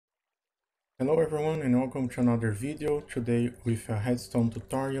Hello everyone and welcome to another video today with a redstone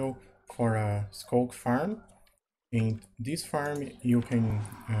tutorial for a Sculk farm. In this farm you can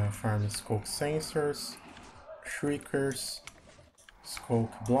farm Sculk sensors, shriekers, Sculk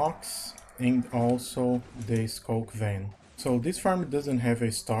blocks and also the Sculk van. So this farm doesn't have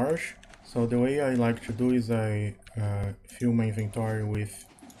a storage, so the way I like to do is I fill my inventory with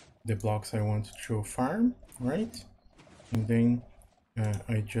the blocks I want to farm, right? And then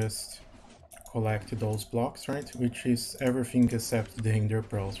I just collect those blocks, right? Which is everything except the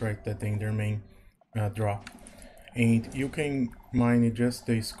enderpearls, right? That the enderman drop. And you can mine just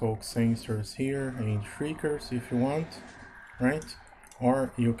the sculk sensors here and shriekers if you want, right?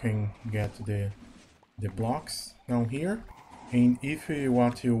 Or you can get the blocks down here. And if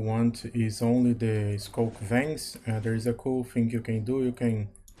what you want is only the sculk vents, there is a cool thing you can do. You can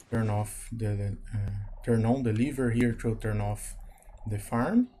turn off the turn on the lever here to turn off the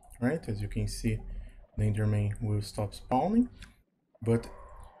farm, right? As you can see, the enderman will stop spawning, but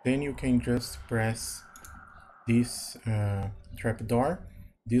then you can just press this trapdoor.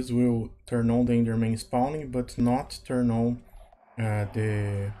 This will turn on the enderman spawning, but not turn on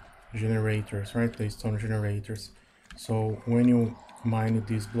the generators, right? The stone generators. So when you mine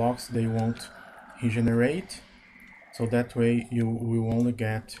these blocks, they won't regenerate. So that way you will only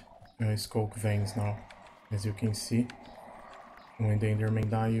get sculk veins now. As you can see, when the enderman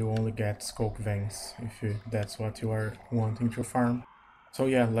die, you only get sculk veins if that's what you are wanting to farm. So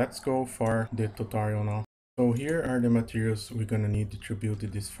yeah, let's go for the tutorial now. So here are the materials we're gonna need to build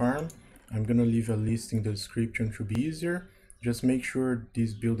this farm. I'm gonna leave a list in the description to be easier. Just make sure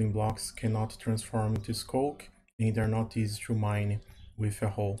these building blocks cannot transform into sculk and are not easy to mine with a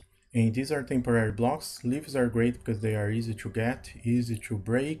hoe. And these are temporary blocks. Leaves are great because they are easy to get, easy to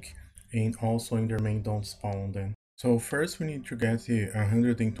break, and also endermen don't spawn them. So first we need to get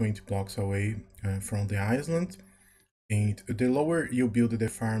 120 blocks away from the island. And the lower you build the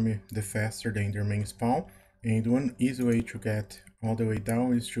farm, the faster the enderman spawn. And one easy way to get all the way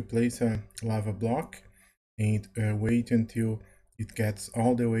down is to place a lava block and wait until it gets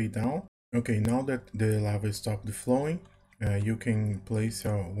all the way down. Okay, now that the lava stopped flowing, you can place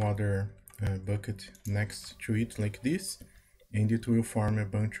a water bucket next to it like this, and it will form a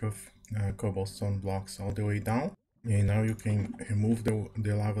bunch of cobblestone blocks all the way down. And now you can remove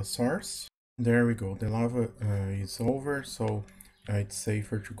the lava source. There we go, the lava is over, so it's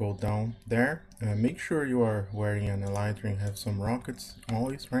safer to go down there. Make sure you are wearing an elytra and have some rockets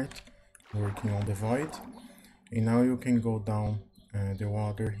always, right? Working on the void. And now you can go down the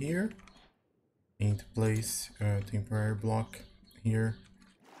water here and place a temporary block here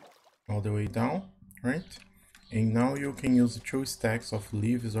all the way down, right? And now you can use 2 stacks of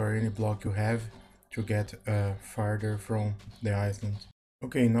leaves or any block you have to get farther from the island.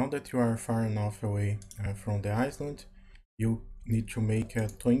 Okay, now that you are far enough away from the island, you need to make a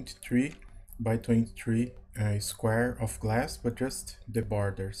 23 by 23 square of glass, but just the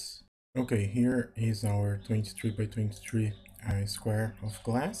borders. Okay, here is our 23 by 23 square of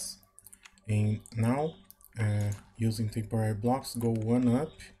glass. And now, using temporary blocks, go 1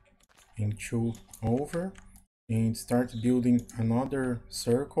 up and 2 over and start building another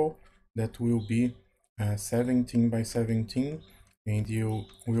circle that will be 17 by 17, and you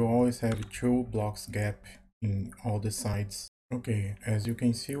will always have 2 blocks gap in all the sides. Okay, as you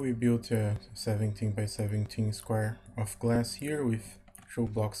can see, we built a 17 by 17 square of glass here with 2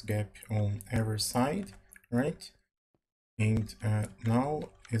 blocks gap on every side, right? And now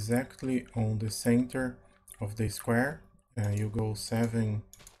exactly on the center of the square, you go 7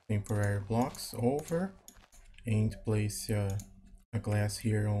 temporary blocks over and place a glass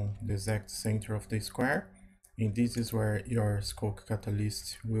here on the exact center of the square, and this is where your Sculk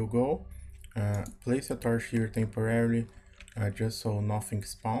catalyst will go. Place a torch here temporarily just so nothing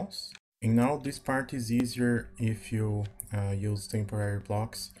spawns. And now this part is easier if you use temporary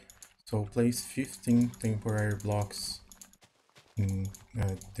blocks, so place 15 temporary blocks in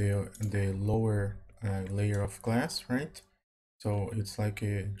the lower layer of glass, right? So it's like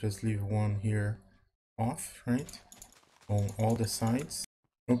just leave one here off, right, on all the sides.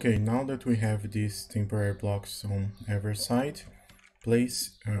 Okay, now that we have these temporary blocks on every side,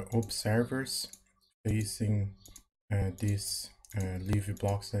 place observers facing these leaf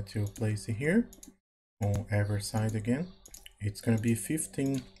blocks that you place here on every side again. It's gonna be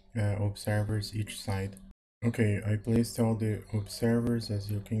 15 observers each side. Okay, I placed all the observers as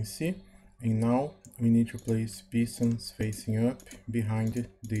you can see, and now we need to place pistons facing up behind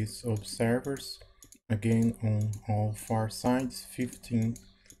these observers. Again, on all 4 sides, 15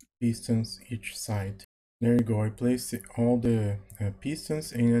 pistons each side. There you go, I placed all the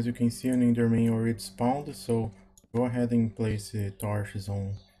pistons, and as you can see an enderman already spawned, so go ahead and place torches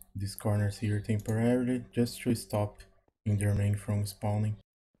on these corners here temporarily, just to stop enderman from spawning.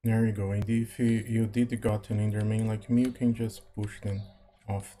 There you go, and if you did got an enderman like me, you can just push them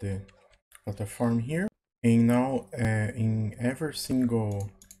off the platform here. And now in every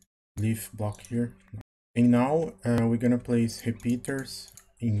single leaf block here, and now we're gonna place repeaters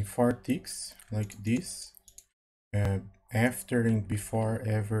in 4 ticks like this, after and before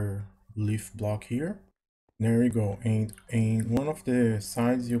every leaf block here. There you go, and in one of the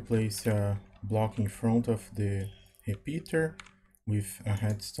sides you place a block in front of the repeater with a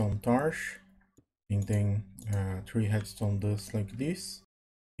redstone torch, and then 3 redstone dust like this.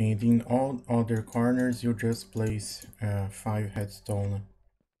 And in all other corners you just place 5 redstone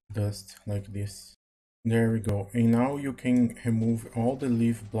dust like this. There we go, and now you can remove all the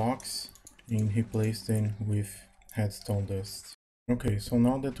leaf blocks and replace them with redstone dust. Okay, so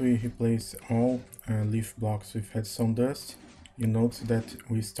now that we replace all leaf blocks with redstone dust, you notice that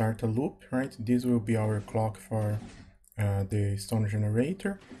we start a loop, right? This will be our clock for the stone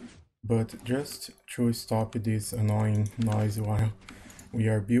generator, but just to stop this annoying noise while we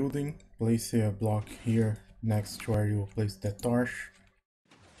are building, place a block here next to where you place the torch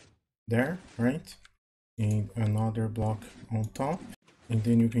there, right? And another block on top, and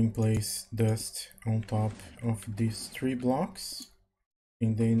then you can place dust on top of these 3 blocks,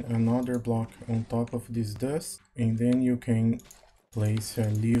 and then another block on top of this dust, and then you can place a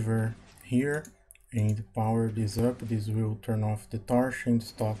lever here and power this up. This will turn off the torch and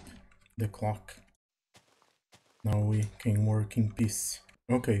stop the clock. Now we can work in peace.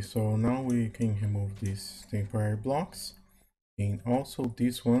 Okay, so now we can remove these temporary blocks and also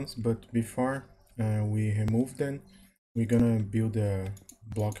these ones, but before we remove them, we're gonna build a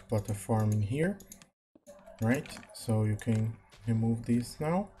block platform in here, right? So you can remove this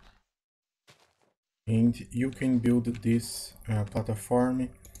now, and you can build this platform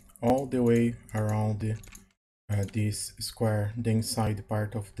all the way around this square, the inside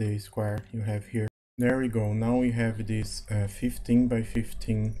part of the square you have here. There we go, now we have this 15 by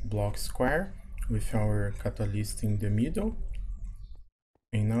 15 block square with our catalyst in the middle.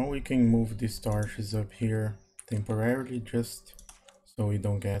 And now we can move these torches up here temporarily, just so we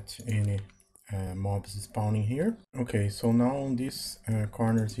don't get any mobs spawning here. Okay, so now on these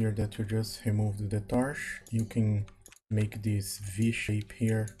corners here that you just removed the torch, you can make this V shape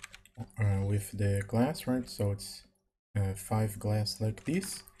here with the glass, right? So it's 5 glass like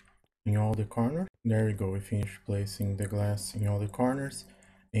this in all the corners. There we go, we finished placing the glass in all the corners.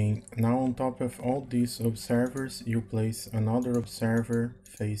 And now on top of all these observers, you place another observer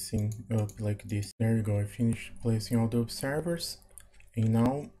facing up like this. There you go, I finished placing all the observers. And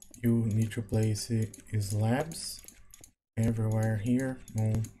now you need to place slabs everywhere here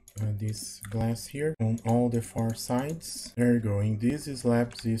on this glass here, on all the 4 sides. There you go, and these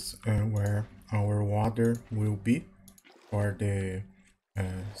slabs is where our water will be for the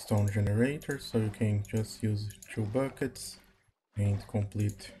stone generator. So you can just use 2 buckets and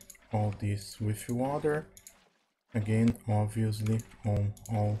complete all this with water, again obviously on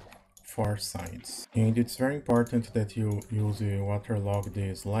all 4 sides. And it's very important that you use a waterlog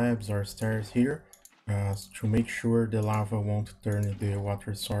the slabs or stairs here to make sure the lava won't turn the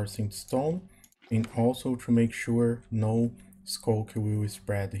water source into stone, and also to make sure no sculk will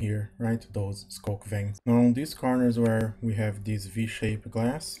spread here, right? Those sculk veins. Now on these corners where we have this V-shaped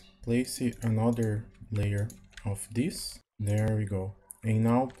glass, place another layer of this. There we go. And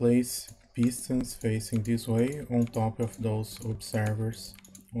now place pistons facing this way on top of those observers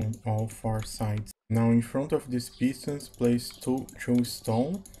on all 4 sides. Now in front of these pistons, place two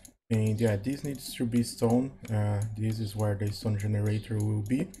stone. And yeah, this needs to be stone. This is where the stone generator will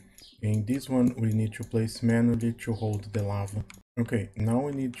be. And this one we need to place manually to hold the lava. Okay, now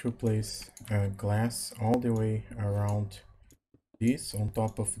we need to place glass all the way around this, on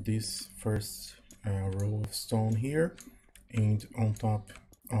top of this first row of stone here, and on top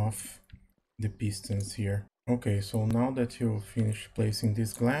of the pistons here. Okay, so now that you finish placing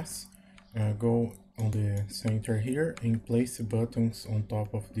this glass, go on the center here and place buttons on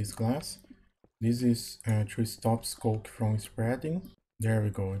top of this glass. This is to stop sculk from spreading. There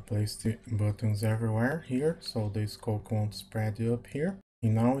we go, I placed the buttons everywhere here, so the sculk won't spread up here.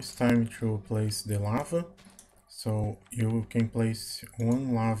 And now it's time to place the lava. So you can place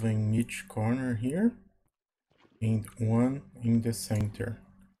 1 lava in each corner here and 1 in the center,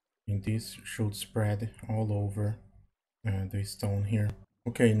 and this should spread all over the stone here.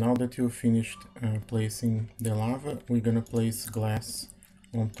 Okay, now that you finished placing the lava, we're gonna place glass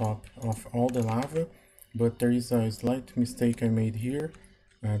on top of all the lava, but there is a slight mistake I made here.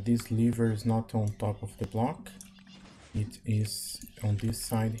 This lever is not on top of the block. It is on this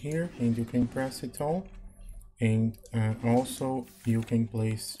side here, and you can press it on. And also you can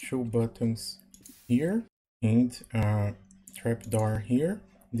place two buttons here and a trapdoor here.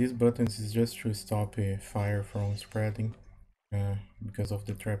 These buttons is just to stop fire from spreading because of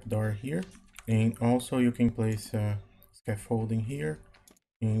the trapdoor here. And also you can place scaffolding here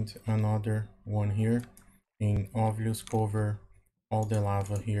and another one here, and obviously cover all the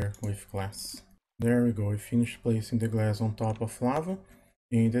lava here with glass. There we go, I finished placing the glass on top of lava.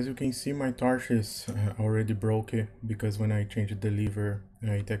 And as you can see, my torch is already broken because when I changed the lever,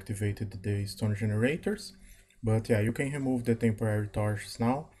 it activated the stone generators. But yeah, you can remove the temporary torches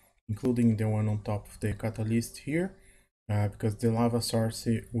now, including the one on top of the catalyst here, because the lava source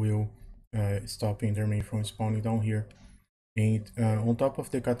will stop enderman from spawning down here. And on top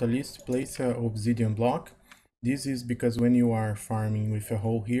of the catalyst, place a obsidian block. This is because when you are farming with a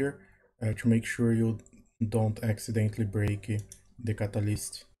hole here, to make sure you don't accidentally break the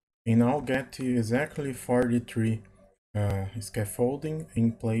catalyst. And now get exactly 43 scaffolding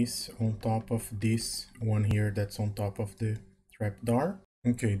in place on top of this one here that's on top of the trapdoor.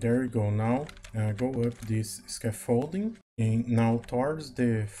 Okay, there we go. Now go up this scaffolding, and now towards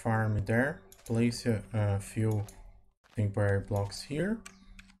the farm there, place a few temporary blocks here,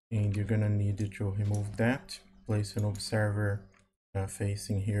 and you're gonna need to remove that. Place an observer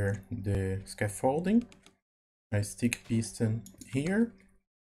facing here the scaffolding, a stick piston here,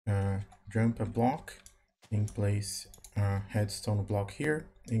 jump a block, and place a headstone block here,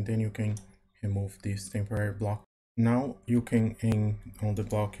 and then you can remove this temporary block. Now you can aim on the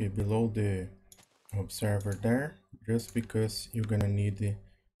block below the observer there, just because you're gonna need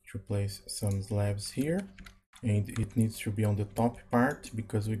to place some slabs here, and it needs to be on the top part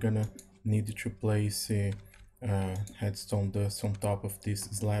because we're gonna need to place headstone dust on top of these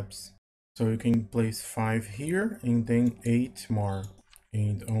slabs. So you can place 5 here and then 8 more,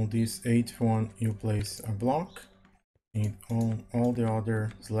 and on this 8th one you place a block, and on all the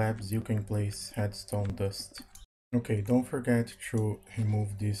other slabs you can place headstone dust. Okay, don't forget to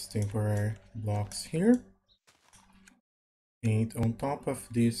remove these temporary blocks here. And on top of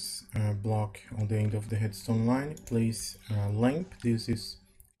this block on the end of the headstone line, place a lamp. This is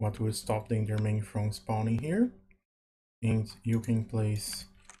what will stop the enderman from spawning here. And you can place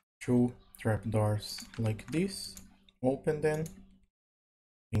 2 trapdoors like this, open them,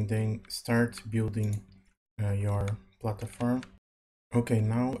 and then start building your platform. Okay,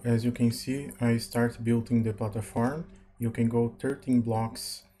 now as you can see, I start building the platform. You can go 13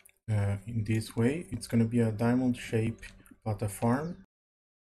 blocks in this way. It's gonna be a diamond shape platform.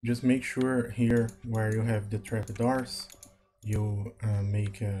 Just make sure here where you have the trapdoors, you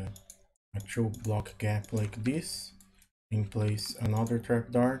make a 2 block gap like this, and place another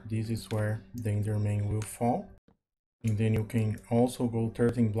trapdoor. This is where the enderman will fall. And then you can also go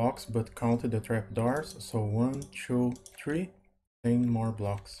 13 blocks, but count the trapdoors. So 1, 2, 3, 10 more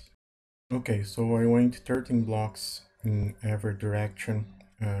blocks. Okay, so I went 13 blocks in every direction,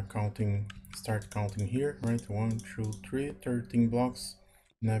 start counting here, right? 1, 2, 3, 13 blocks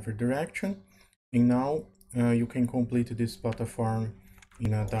in every direction. And now you can complete this platform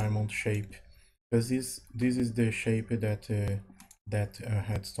in a diamond shape, because this is the shape that that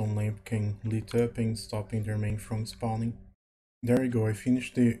headstone lamp can lit up and stop enderman from spawning. There we go, I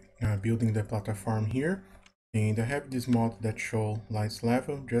finished building the platform here, and I have this mod that show light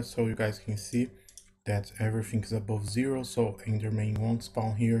level just so you guys can see that everything is above 0, so enderman won't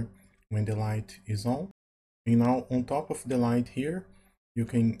spawn here when the light is on. And now on top of the light here, you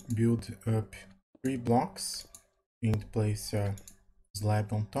can build up 3 blocks and place a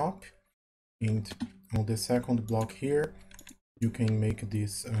slab on top, and on the second block here you can make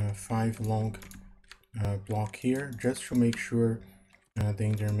this 5 long block here, just to make sure the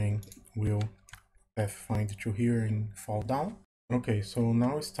enderman will pathfind to here and fall down. Okay, so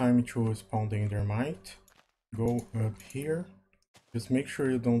now it's time to spawn the endermite. Go up here, just make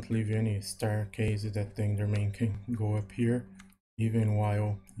sure you don't leave any staircase that the enderman can go up here even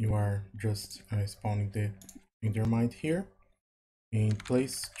while you are just spawning the endermite here. And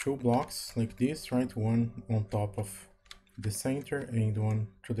place 2 blocks like this, right? One on top of the center and one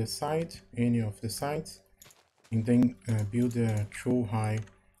to the side, any of the sides, and then build a 2 high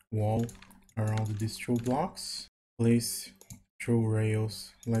wall around these 2 blocks. Place 2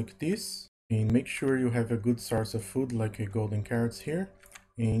 rails like this, and make sure you have a good source of food like golden carrots here.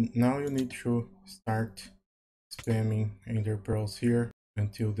 And now you need to start spamming enderpearls here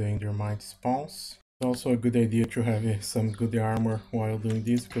until the endermite spawns. It's also a good idea to have some good armor while doing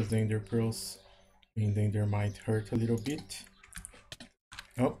this, because the enderpearls And the endermite hurt a little bit.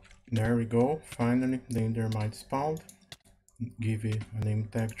 Oh, there we go. Finally, the endermite spawned. Give it a name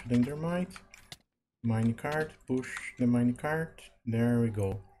tag to the endermite. Minecart, push the minecart. There we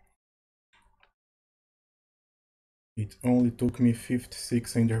go. It only took me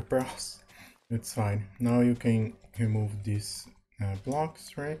 56 enderpearls. That's fine. Now you can remove these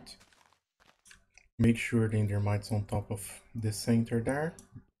blocks, right? Make sure the endermite's on top of the center there.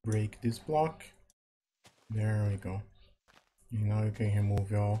 Break this block. There we go. And now you can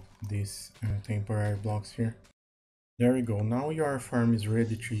remove all these temporary blocks here. There we go. Now your farm is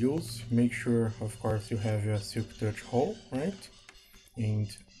ready to use. Make sure, of course, you have a silk touch hole, right? And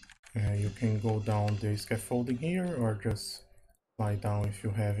you can go down the scaffolding here, or just slide down if you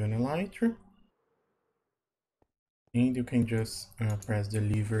have an elytra. And you can just press the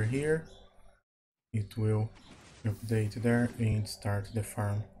lever here. It will update there and start the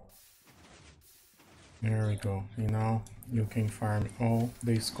farm. There we go. And now you can farm all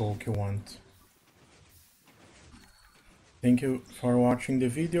the sculk you want. Thank you for watching the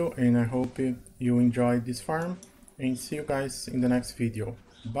video, and I hope you enjoyed this farm, and see you guys in the next video.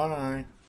 Bye!